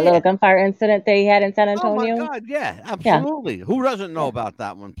 that little Yeah. gunfire incident that he had in San Oh my Antonio. God. Yeah, Yeah. absolutely. Who doesn't know Yeah. about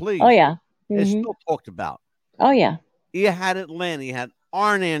that one? Oh Please. yeah. It's Mm-hmm. still talked about. Oh yeah. He had Atlanta. He had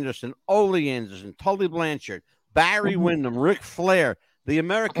Arn Anderson, Ole Anderson, Tully Blanchard, Barry Mm-hmm. Windham, Ric Flair, the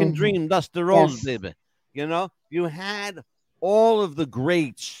American Mm-hmm. Dream, Dusty Rhodes, Yes. baby. You had all of the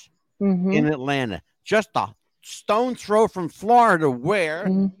greats Mm-hmm. in Atlanta. Just a stone throw from Florida, where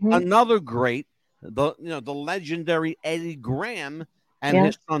Mm-hmm. another great, the legendary Eddie Graham and Yeah.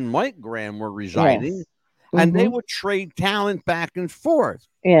 his son Mike Graham were residing, Yes. and they Mm-hmm. would trade talent back and forth.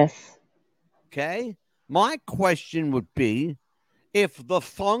 Yes. Okay, my question would be, if the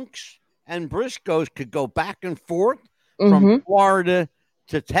Funks and Briscoes could go back and forth from Mm-hmm. Florida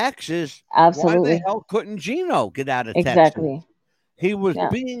to Texas, why the Absolutely. hell couldn't Gino get out of Texas? Exactly. He was Yeah.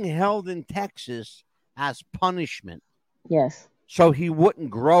 being held in Texas as punishment. Yes. so he wouldn't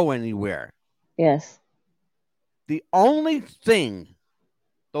grow anywhere. Yes. The one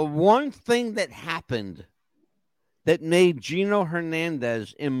thing that happened that made Gino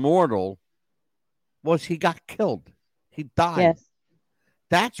Hernandez immortal was he got killed. He died. Yes.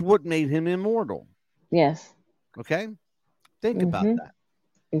 That's what made him immortal. Yes. Okay? Think about Mhm. that.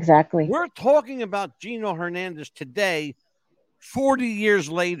 Exactly. We're talking about Gino Hernandez today, 40 years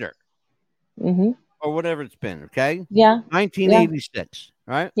later, Mhm. or whatever it's been, okay? Yeah. Yeah. 1986,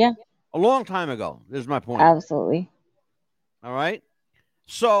 right? Yeah. A long time ago, is my point. Absolutely. All right?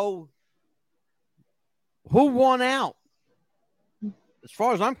 So, who won out? As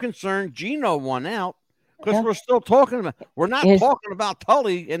far as I'm concerned, Gino won out because Yeah. we're not His talking about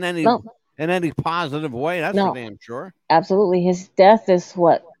Tully in no, any positive way. That's for no. damn sure. Absolutely. His death is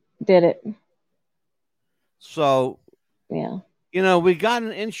what did it. So, Yeah. we got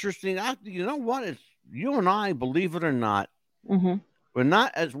an interesting. You know what? It's you and I, believe it or not, Mhm. we're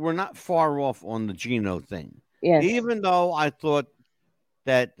not far off on the Gino thing. Yes. Even though I thought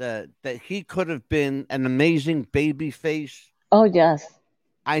that he could have been an amazing baby face, Oh, yes.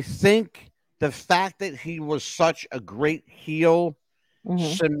 I think the fact that he was such a great heel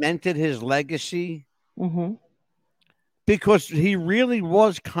Mhm. cemented his legacy Mhm. because he really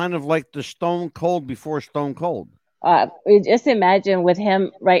was kind of like the Stone Cold before Stone Cold. Just imagine with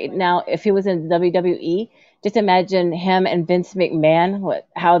him right now, if he was in WWE, just imagine him and Vince McMahon,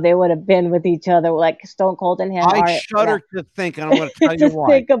 how they would have been with each other, like Stone Cold and him I are. Yeah. shudder to think, and I'm going to tell you Just why.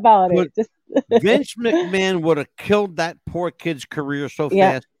 think about But it. Just Vince McMahon would have killed that poor kid's career so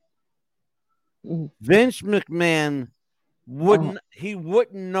yeah. fast. Mhm. Vince McMahon Uh,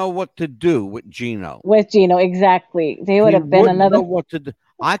 wouldn't know what to do with Gino. with Gino, exactly. They would He have been wouldn't know another. what to do.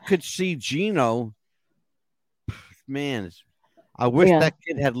 I could see Gino, man. I wish Yeah. that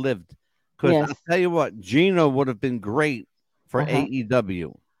kid had lived because I'll Yes. tell you what, Gino would have been great for Uh huh.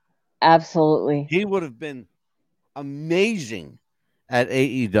 AEW. Absolutely. He would have been amazing at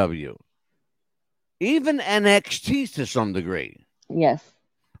AEW, even NXT to some degree. Yes.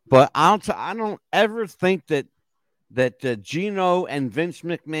 But I don't ever think that Gino and Vince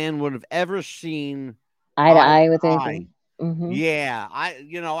McMahon would have ever seen Eye to eye eye with to eye. anything. Mm-hmm. Yeah,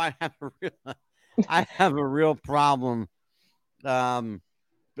 I have a real problem um,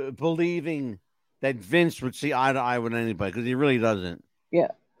 believing that Vince would see eye to eye with anybody because he really doesn't. Yeah.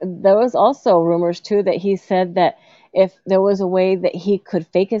 There was also rumors too that he said that if there was a way that he could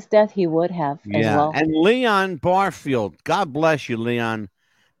fake his death, he would have as Yeah, well. and Leon Barfield, God bless you, Leon.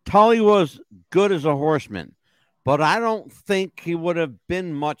 Tully was good as a horseman, but I don't think he would have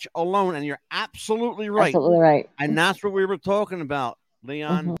been much alone. And you're absolutely right. Absolutely right. And that's what we were talking about, Mm-hmm.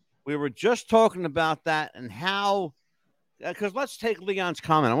 Leon. We were just talking about that and how, because let's take Leon's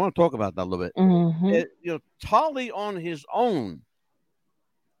comment. I want to talk about that a little bit. Mm-hmm. Tully on his own,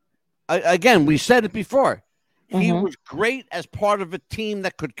 again, we said it before, he Mm-hmm. was great as part of a team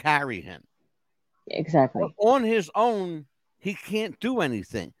that could carry him. But Exactly. on his own, he can't do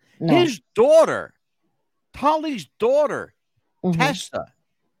anything. No. His daughter, Tully's daughter, Mm-hmm. Tessa,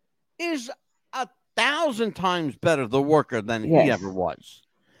 is 1,000 times better the worker than he ever Yes. was.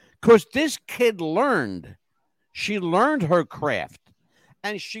 Because this kid learned. She learned her craft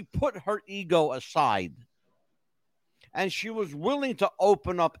and she put her ego aside. And she was willing to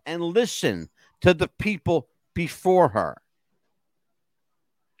open up and listen to the people before her.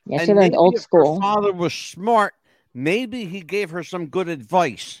 Yeah, she And learned maybe old if her school. father was smart, maybe he gave her some good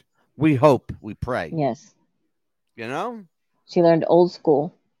advice. We hope, we pray. Yes. You know? She learned old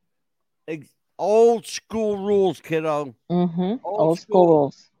school. Old school rules, kiddo. Mm-hmm. Old Old school school.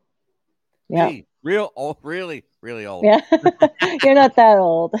 rules. Yeah. Me, real old, really, really old. Yeah. You're not that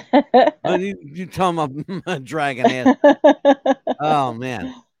old. You tell them I'm a dragon ass. Oh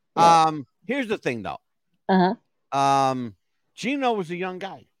man. Yeah. Here's the thing though. Uh-huh. Gino was a young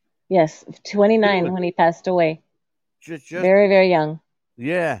guy. Yes. He 29 was when he passed away. just Very, very young.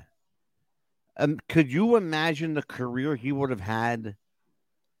 yeah. Could you imagine the career he would have had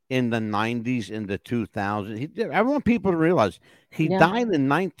in the 90s, in the 2000s? I want people to realize he Yeah. died in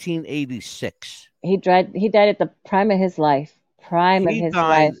 1986. He died at the prime of his life. Prime of He his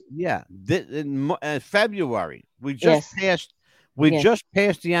died, life. yeah, in February. Yes. We Yes. just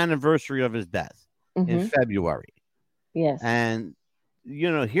passed the anniversary of his death in Mm-hmm. February. Yes. And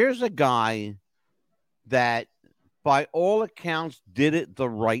here's a guy that by all accounts did it the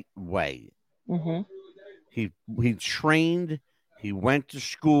right way. Mm-hmm. He trained, he went to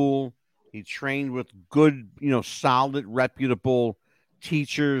school, he trained with good, solid, reputable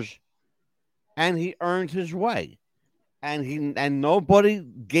teachers, and he earned his way. And nobody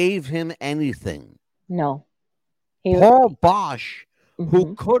gave him anything. No. Paul Bosch, who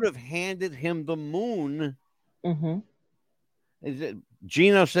Mm-hmm. could have handed him the moon, Mm-hmm.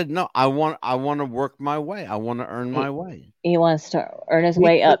 Gino said, "No, I want to work my way. I want to earn my way." He wants to earn his He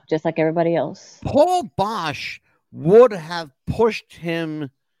way could. up just like everybody else. Paul Bosch would have pushed him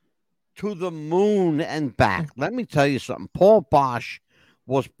to the moon and back. Let me tell you something. Paul Bosch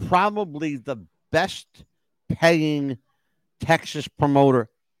was probably the best paying Texas promoter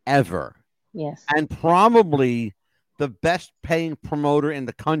ever. Yes. And probably the best paying promoter in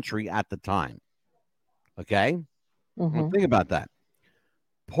the country at the time. Okay? Well, Mm-hmm. think about that.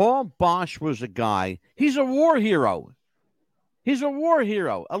 Paul Bosch was a guy, he's a war hero. He's a war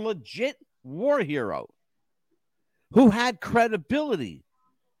hero, a legit war hero who had credibility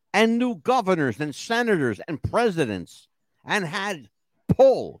and knew governors and senators and presidents and had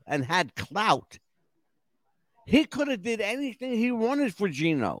pull and had clout. He could have did anything he wanted for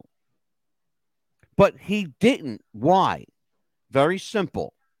Gino, but he didn't. Why? Very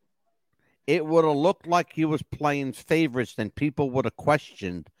simple. It would have looked like he was playing favorites, and people would have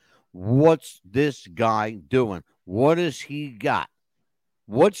questioned, what's this guy doing? What has he got?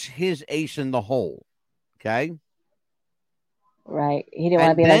 What's his ace in the hole? Okay. Right. He didn't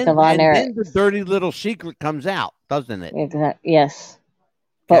want to be like the Von And then Erichs. the dirty little secret comes out, doesn't it? Exactly. Yes.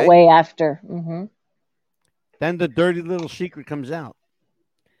 But Okay. way after. Mm-hmm. Then the dirty little secret comes out.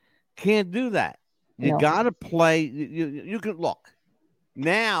 Can't do that. You No. got to play. You can look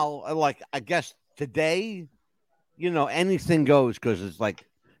now. Like I guess today, anything goes because it's like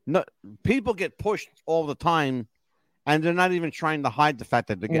no people get pushed all the time, and they're not even trying to hide the fact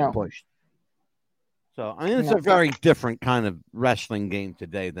that they're getting pushed. So I mean, it's a very different kind of wrestling game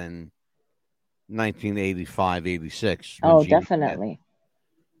today than 1985, 86. Oh, definitely.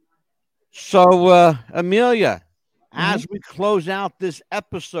 So, Amelia, as we close out this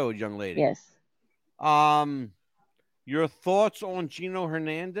episode, young lady. Yes. Your thoughts on Gino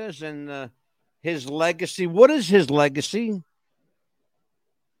Hernandez and his legacy? What is his legacy?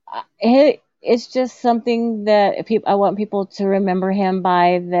 It's just something that I want people to remember him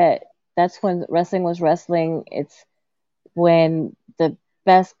by. That's when wrestling was wrestling. It's when the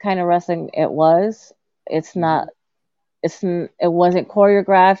best kind of wrestling it was. It's not. It wasn't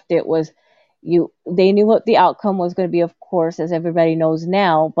choreographed. It was they knew what the outcome was going to be, of course, as everybody knows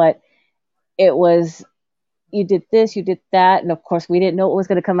now, but it was you did this, you did that, and of course we didn't know what was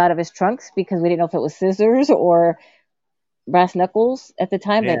going to come out of his trunks because we didn't know if it was scissors or brass knuckles at the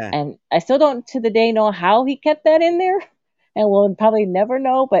time. And I still don't to the day know how he kept that in there, and we'll probably never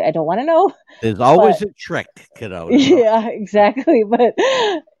know, but I don't want to know. There's always a trick, kiddo. Yeah, exactly. But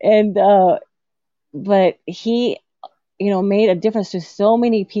he made a difference to so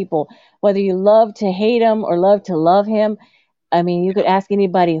many people, whether you love to hate him or love to love him. I mean, you could ask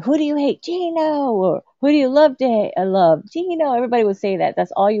anybody, who do you hate? Gino. Or who do you love to hate? I love Gino. Everybody would say that.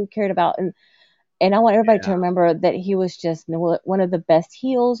 That's all you cared about. And I want everybody to remember that he was just one of the best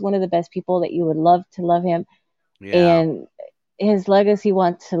heels, one of the best people that you would love to love him. Yeah. And his legacy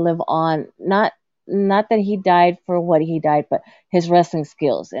wants to live on. Not that he died for what he died, but his wrestling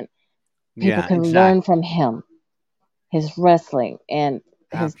skills. And people can learn from him. His wrestling and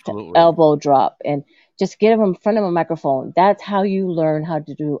his elbow drop, and just get him in front of a microphone. That's how you learn how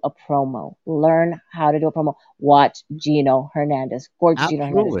to do a promo. Learn how to do a promo. Watch Gino Hernandez. Gorgeous Gino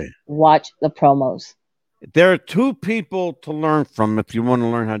Hernandez. Watch the promos. There are two people to learn from if you want to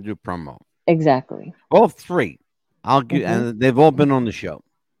learn how to do promo. Exactly. Well, three. I'll give, and they've all been on the show.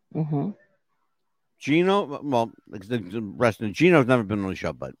 Gino, well, the rest of Gino's never been on the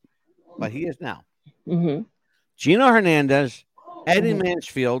show, but he is now. Gino Hernandez, Eddie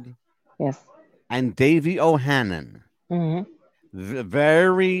Mansfield, yes, and Davey O'Hannon.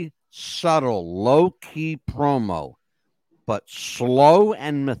 Very subtle, low-key promo, but slow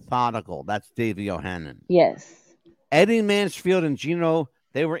and methodical. That's Davey O'Hannon. Yes. Eddie Mansfield and Gino,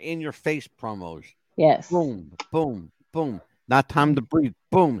 they were in-your-face promos. Yes. Boom, boom, boom. Not time to breathe.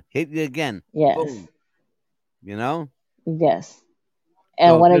 Boom. Hit you again. Yes. Boom. You know? Yes.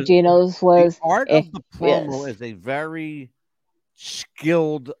 And one of Gino's was the art of the promo is a very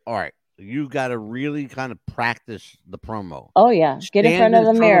skilled art. You got to really kind of practice the promo. Oh yeah, get in front of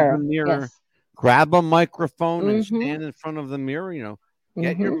the mirror. Yes. Grab a microphone and stand in front of the mirror.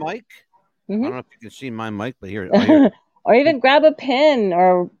 Get your mic. I don't know if you can see my mic, but here. Or even grab a pen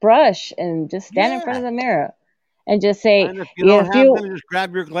or brush and just stand in front of the mirror. And just say, and if you don't have them, just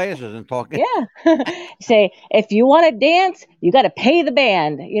grab your glasses and talk. Yeah. Say, if you want to dance, you got to pay the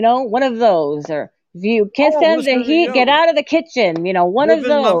band, one of those. Or If you can't stand the listen to heat, get you. out of the kitchen. One of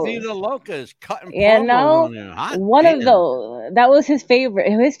Living La those. Vida Loca is cutting promos on there. Hot One of damn. those. That was his favorite.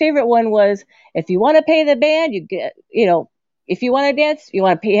 His favorite one was, if you want to pay the band, you get, if you want to dance, you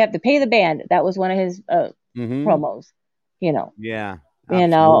have to pay the band. That was one of his promos. Yeah,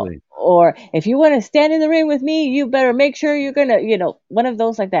 absolutely. Or if you want to stand in the ring with me, you better make sure you're gonna, one of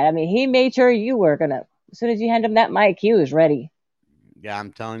those like that. I mean, he made sure you were gonna. As soon as you hand him that mic, he was ready. Yeah,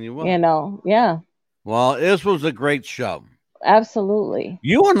 I'm telling you what. Yeah. Well, this was a great show. Absolutely.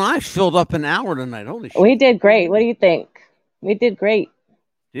 You and I filled up an hour tonight. Holy shit. We did great. What do you think? We did great.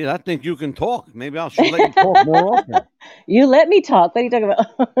 Dude, I think you can talk. Maybe I should let you talk more often. You let me talk. What are you talking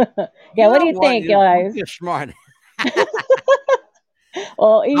about? Yeah, what do you think, guys? You're smart.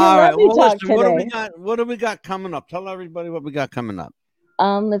 Well, you All let right. me Well, talk listen, today. what do we got coming up? Tell everybody what we got coming up.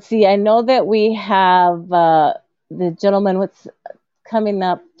 Let's see. I know that we have the gentleman. What's coming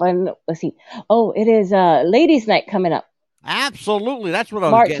up? Let's see. Oh, it is Ladies' Night coming up. Absolutely. That's what I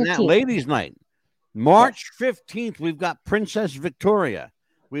was March getting 15th. at. Ladies' Night. March 15th, we've got Princess Victoria.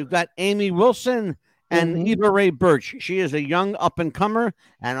 We've got Amy Wilson and Eva Ray Birch. She is a young up-and-comer,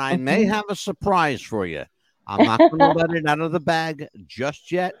 and I may have a surprise for you. I'm not going to let it out of the bag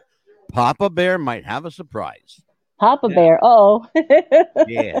just yet. Papa Bear might have a surprise. Papa Bear. Oh.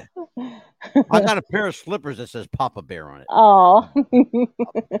 Yeah. I got a pair of slippers that says Papa Bear on it. Oh.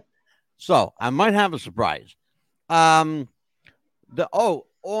 So I might have a surprise. I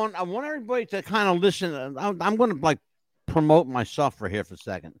want everybody to kind of listen. I'm going to promote myself for here for a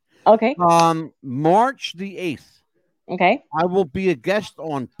second. Okay. March the 8th. Okay. I will be a guest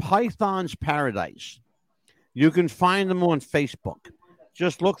on Python's Paradise. You can find them on Facebook.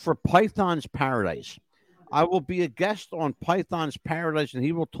 Just look for Python's Paradise. I will be a guest on Python's Paradise, and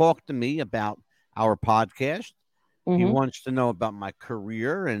he will talk to me about our podcast. He wants to know about my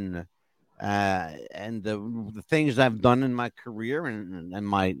career and the things I've done in my career and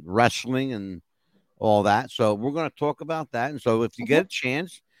my wrestling and all that. So we're going to talk about that. And so if you get a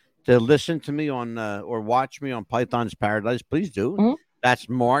chance to listen to me on or watch me on Python's Paradise, please do. That's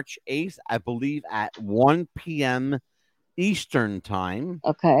March 8th, I believe, at 1 p.m. Eastern time.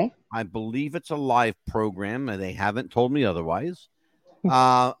 Okay. I believe it's a live program, and they haven't told me otherwise.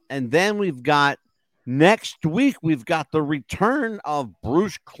 And then we've got next week, we've got the return of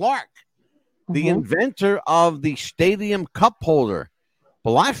Bruce Clark, the inventor of the Stadium Cup holder.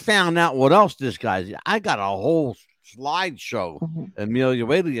 Well, I found out what else this guy's. I got a whole slideshow. Amelia,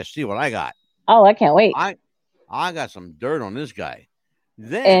 wait till you see what I got. Oh, I can't wait. I got some dirt on this guy.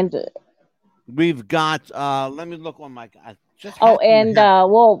 Then we've got. Let me look on my.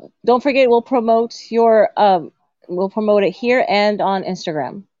 Well, don't forget, we'll promote it here and on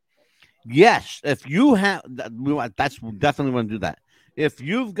Instagram. Yes, if you have, that's definitely want to do that. If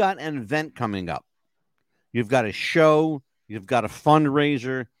you've got an event coming up, you've got a show, you've got a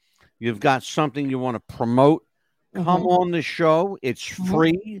fundraiser, you've got something you want to promote, come on the show. It's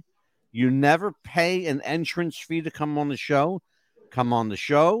free. You never pay an entrance fee to come on the show. Come on the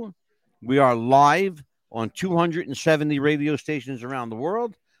show. We are live on 270 radio stations around the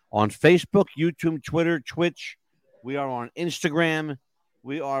world, on Facebook, YouTube, Twitter, Twitch. We are on Instagram.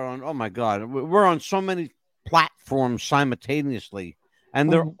 We are on, oh my God, we're on so many platforms simultaneously,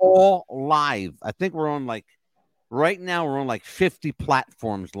 and they're all live. I think we're on right now, we're on 50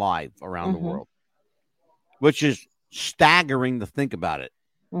 platforms live around the world, which is staggering to think about it.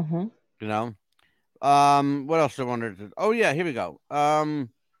 What else I wanted to, oh yeah, here we go.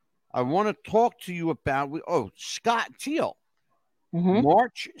 I want to talk to you about, Scott Teal.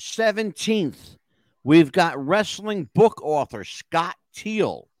 March 17th, we've got wrestling book author Scott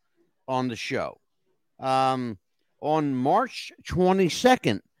Teal on the show. On March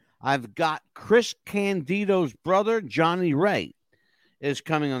 22nd, I've got Chris Candido's brother, Johnny Ray, is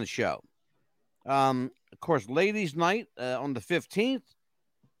coming on the show. Of course, Ladies' Night on the 15th.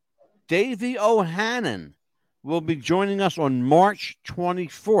 Davey O'Hannon will be joining us on March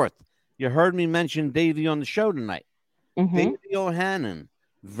 24th. You heard me mention Davey on the show tonight. Davey O'Hannon,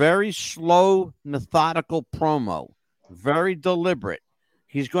 very slow, methodical promo, very deliberate.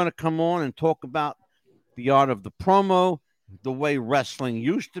 He's going to come on and talk about the art of the promo, the way wrestling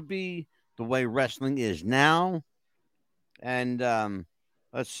used to be, the way wrestling is now. And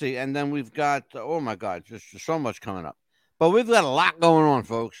let's see. And then we've got, oh my God, just so much coming up. But we've got a lot going on,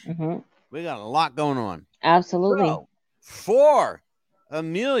 folks. We got a lot going on. Absolutely. So, for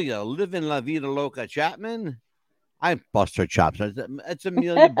Amelia, living La Vida Loca Chapman, I bust her chops. It's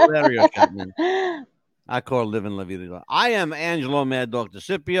Amelia Valerio Chapman. I call her living La Vida Loca. I am Angelo Mad Dog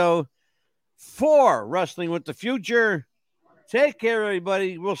DeCipio for Wrestling with the Future. Take care,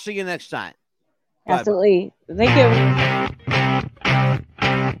 everybody. We'll see you next time. Bye. Absolutely. Thank you.